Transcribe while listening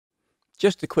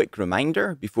Just a quick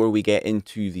reminder before we get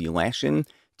into the lesson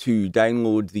to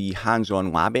download the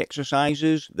hands-on lab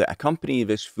exercises that accompany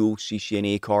this full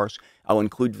CCNA course. I'll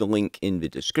include the link in the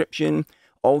description.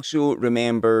 Also,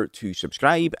 remember to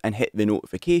subscribe and hit the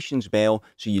notifications bell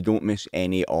so you don't miss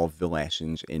any of the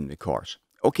lessons in the course.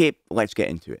 Okay, let's get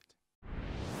into it.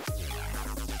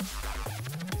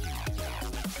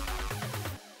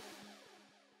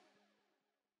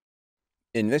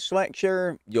 In this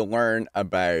lecture, you'll learn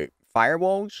about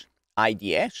firewalls,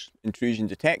 IDS, intrusion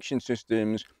detection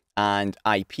systems, and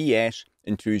IPS,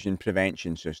 intrusion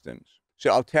prevention systems. So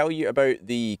I'll tell you about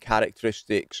the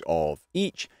characteristics of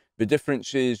each, the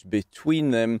differences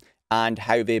between them, and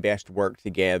how they best work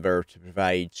together to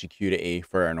provide security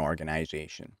for an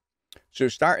organization. So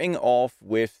starting off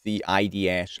with the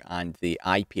IDS and the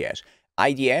IPS.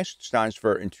 IDS stands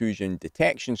for Intrusion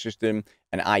Detection System,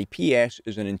 and IPS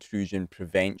is an Intrusion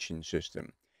Prevention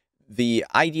System. The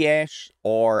IDS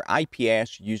or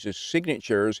IPS uses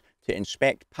signatures to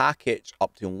inspect packets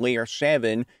up to layer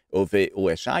 7 of the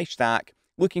OSI stack,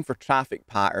 looking for traffic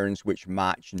patterns which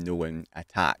match known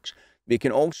attacks. They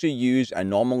can also use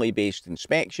anomaly-based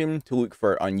inspection to look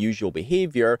for unusual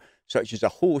behavior, such as a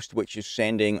host which is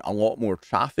sending a lot more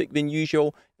traffic than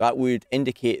usual. That would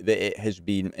indicate that it has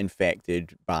been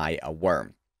infected by a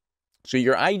worm. So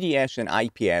your IDS and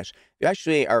IPS, they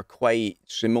actually are quite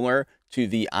similar to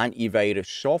the antivirus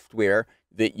software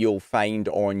that you'll find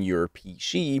on your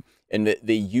PC, in that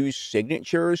they use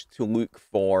signatures to look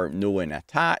for known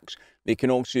attacks. They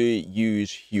can also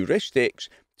use heuristics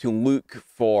to look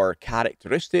for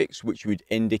characteristics which would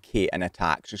indicate an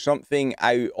attack. So something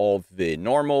out of the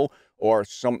normal or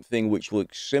something which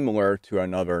looks similar to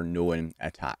another known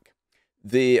attack.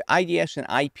 The IDS and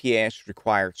IPS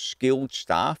require skilled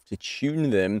staff to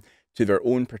tune them to their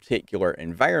own particular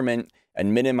environment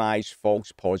and minimize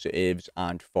false positives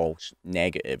and false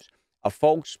negatives. A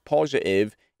false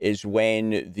positive is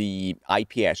when the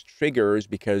IPS triggers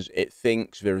because it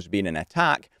thinks there's been an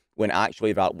attack, when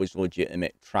actually that was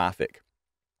legitimate traffic.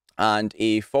 And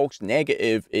a false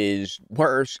negative is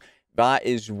worse. That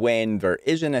is when there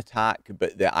is an attack,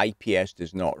 but the IPS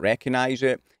does not recognize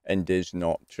it and does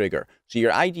not trigger. So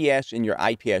your IDS and your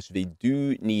IPS, they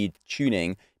do need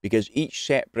tuning because each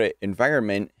separate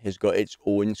environment has got its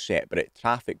own separate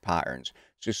traffic patterns.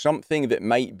 So something that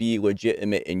might be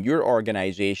legitimate in your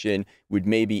organization would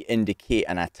maybe indicate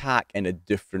an attack in a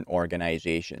different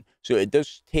organization. So it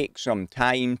does take some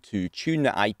time to tune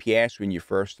the IPS when you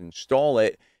first install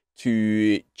it,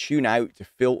 to tune out, to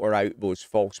filter out those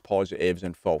false positives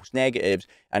and false negatives.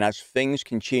 And as things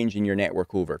can change in your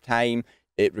network over time,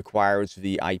 it requires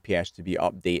the IPS to be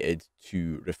updated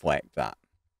to reflect that.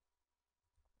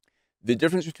 The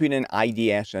difference between an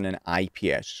IDS and an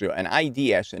IPS. So an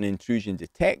IDS, an intrusion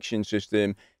detection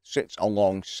system, sits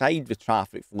alongside the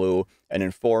traffic flow and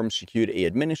informs security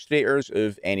administrators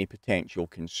of any potential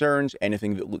concerns,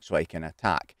 anything that looks like an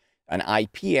attack. An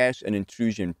IPS, an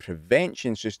intrusion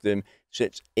prevention system,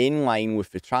 sits in line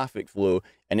with the traffic flow,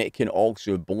 and it can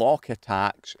also block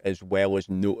attacks as well as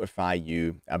notify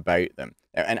you about them.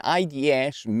 Now, an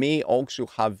IDS may also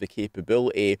have the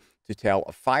capability to tell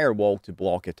a firewall to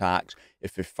block attacks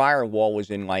if the firewall is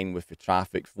in line with the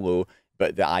traffic flow,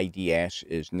 but the IDS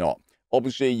is not.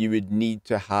 Obviously, you would need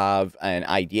to have an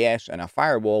IDS and a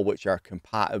firewall which are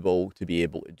compatible to be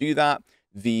able to do that.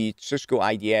 The Cisco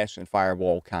IDS and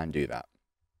firewall can do that.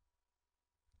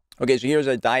 Okay, so here's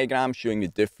a diagram showing the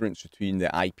difference between the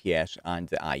IPS and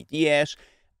the IDS.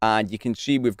 And you can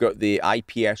see we've got the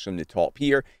IPS on the top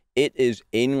here. It is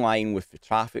in line with the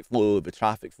traffic flow. The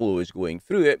traffic flow is going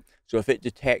through it. So if it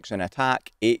detects an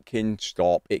attack, it can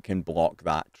stop, it can block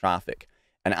that traffic.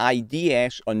 An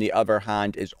IDS, on the other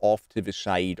hand, is off to the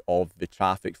side of the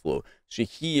traffic flow. So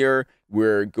here,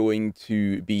 we're going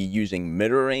to be using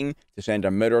mirroring to send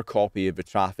a mirror copy of the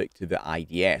traffic to the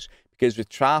IDS. Because the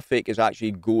traffic is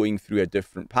actually going through a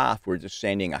different path, we're just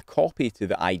sending a copy to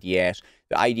the IDS.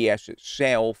 The IDS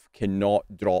itself cannot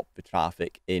drop the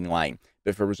traffic in line.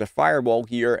 But if there was a firewall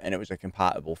here and it was a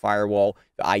compatible firewall,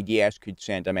 the IDS could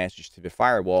send a message to the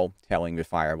firewall telling the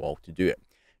firewall to do it.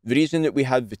 The reason that we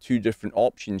have the two different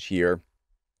options here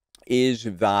is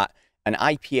that an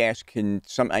IPS can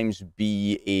sometimes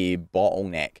be a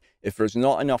bottleneck. If there's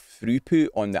not enough throughput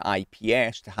on the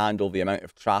IPS to handle the amount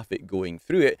of traffic going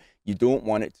through it, you don't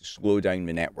want it to slow down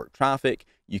the network traffic.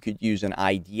 You could use an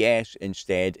IDS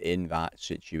instead in that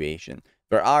situation.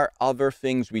 There are other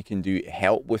things we can do to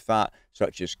help with that,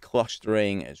 such as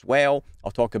clustering as well.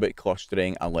 I'll talk about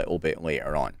clustering a little bit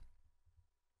later on.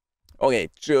 Okay,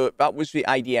 so that was the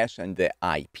IDS and the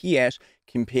IPS,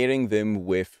 comparing them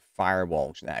with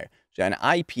firewalls now. So an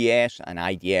IPS and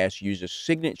IDS uses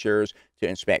signatures to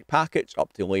inspect packets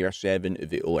up to layer 7 of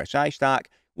the OSI stack,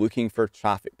 looking for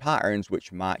traffic patterns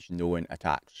which match known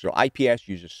attacks. So IPS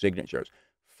uses signatures.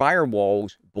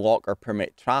 Firewalls block or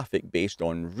permit traffic based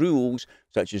on rules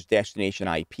such as destination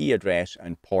IP address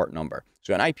and port number.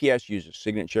 So an IPS uses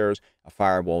signatures, a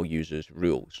firewall uses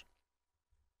rules.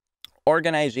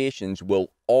 Organizations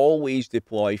will always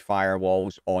deploy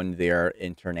firewalls on their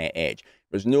internet edge.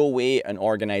 There's no way an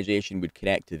organization would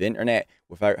connect to the internet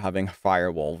without having a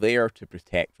firewall there to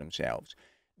protect themselves.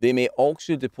 They may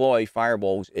also deploy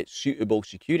firewalls at suitable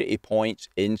security points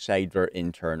inside their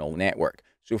internal network.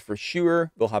 So for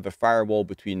sure, they'll have a firewall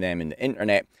between them and the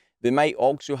internet. They might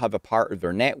also have a part of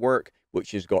their network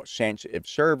which has got sensitive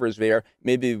servers there.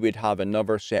 Maybe we'd have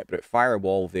another separate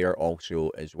firewall there also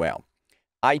as well.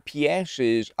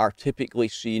 IPSs are typically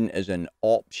seen as an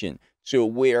option. So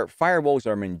where firewalls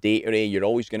are mandatory, you're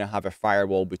always going to have a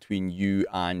firewall between you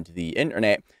and the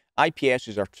internet.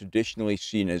 IPSs are traditionally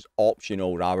seen as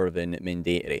optional rather than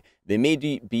mandatory. They may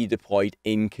be deployed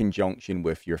in conjunction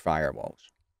with your firewalls.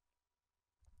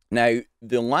 Now,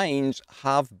 the lines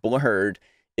have blurred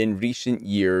in recent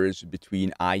years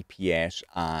between IPS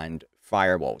and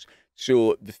firewalls.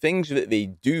 So the things that they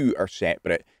do are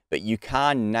separate, but you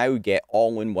can now get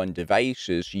all-in-one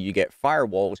devices. So you get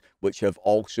firewalls which have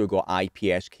also got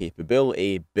IPS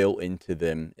capability built into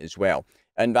them as well.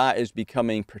 And that is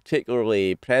becoming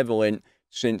particularly prevalent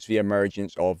since the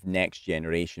emergence of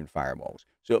next-generation firewalls.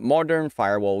 So modern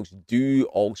firewalls do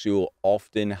also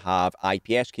often have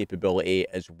IPS capability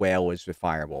as well as the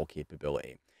firewall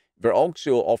capability. They're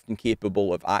also often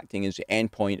capable of acting as the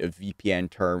endpoint of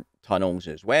VPN tunnels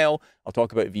as well. I'll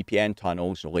talk about VPN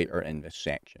tunnels later in this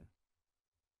section.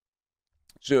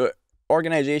 So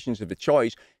organizations have a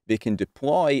choice. They can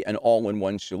deploy an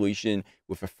all-in-one solution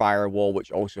with a firewall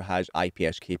which also has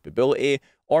IPS capability,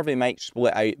 or they might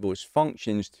split out those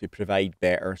functions to provide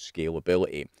better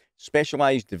scalability.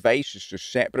 Specialized devices, so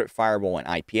separate firewall and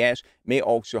IPS, may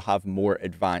also have more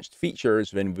advanced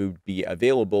features than would be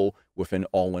available with an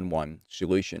all-in-one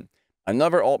solution.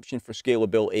 Another option for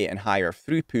scalability and higher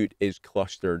throughput is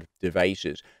clustered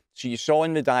devices. So you saw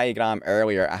in the diagram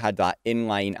earlier, I had that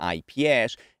inline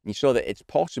IPS, and you saw that it's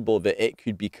possible that it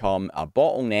could become a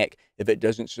bottleneck if it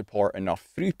doesn't support enough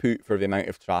throughput for the amount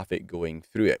of traffic going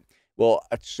through it. Well,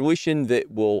 a solution that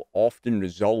will often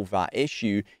resolve that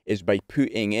issue is by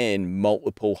putting in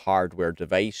multiple hardware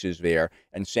devices there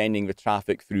and sending the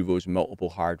traffic through those multiple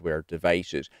hardware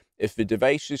devices. If the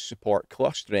devices support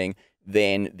clustering,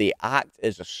 then they act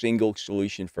as a single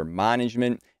solution for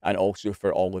management and also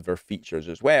for all of their features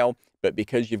as well. But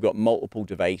because you've got multiple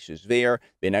devices there,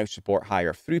 they now support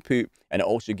higher throughput, and it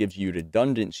also gives you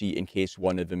redundancy in case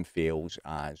one of them fails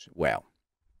as well.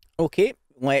 Okay,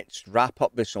 let's wrap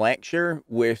up this lecture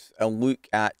with a look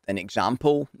at an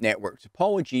example network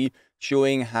topology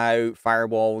showing how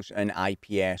firewalls and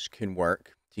IPS can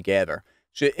work together.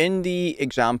 So in the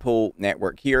example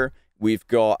network here, we've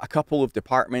got a couple of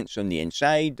departments on the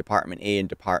inside, Department A and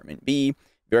Department B.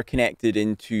 They're connected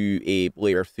into a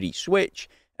layer 3 switch,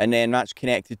 and then that's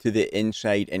connected to the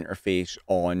inside interface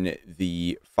on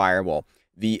the firewall.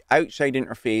 The outside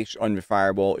interface on the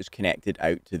firewall is connected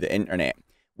out to the internet.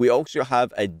 We also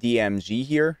have a DMZ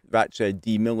here. That's a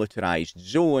demilitarized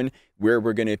zone where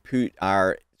we're going to put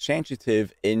our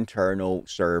sensitive internal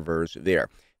servers there.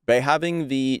 By having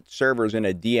the servers in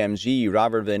a DMZ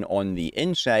rather than on the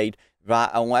inside,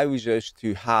 that allows us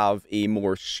to have a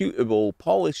more suitable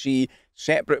policy,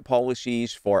 separate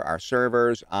policies for our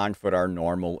servers and for our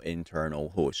normal internal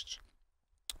hosts.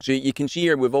 So you can see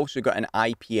here we've also got an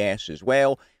IPS as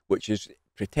well, which is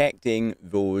protecting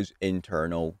those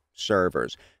internal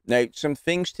servers. Now, some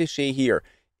things to say here.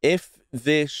 If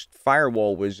this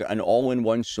firewall was an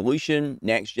all-in-one solution,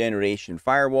 next generation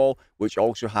firewall, which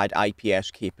also had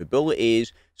IPS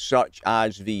capabilities, such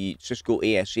as the Cisco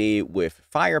ASA with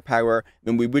firepower,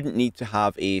 then we wouldn't need to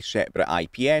have a separate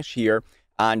IPS here,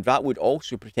 and that would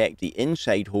also protect the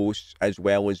inside hosts as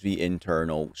well as the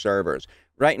internal servers.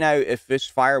 Right now, if this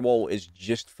firewall is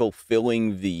just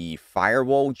fulfilling the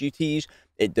firewall duties,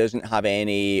 it doesn't have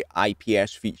any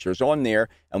IPS features on there,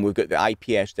 and we've got the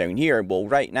IPS down here. Well,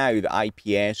 right now, the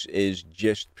IPS is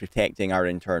just protecting our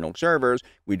internal servers.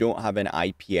 We don't have an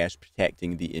IPS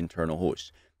protecting the internal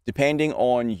hosts. Depending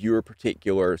on your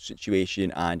particular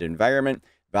situation and environment,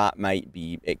 that might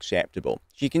be acceptable.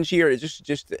 So you can see here, this is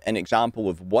just an example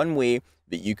of one way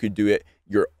that you could do it.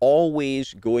 You're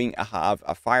always going to have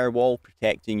a firewall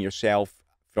protecting yourself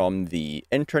from the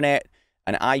internet.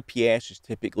 An IPS is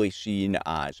typically seen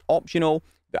as optional,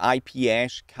 The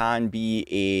IPS can be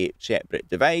a separate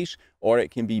device, or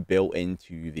it can be built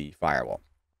into the firewall.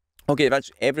 Okay,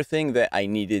 that's everything that I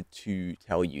needed to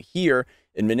tell you here.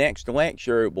 In the next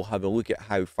lecture, we'll have a look at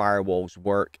how firewalls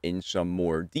work in some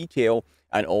more detail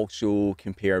and also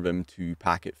compare them to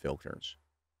packet filters.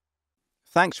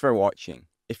 Thanks for watching.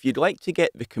 If you'd like to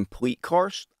get the complete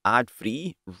course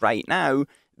ad-free right now,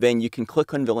 then you can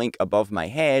click on the link above my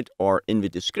head or in the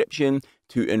description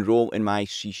to enroll in my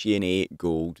CCNA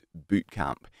Gold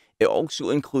Bootcamp. It also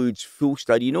includes full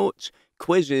study notes,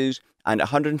 quizzes, and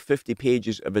 150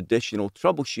 pages of additional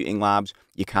troubleshooting labs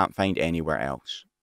you can't find anywhere else.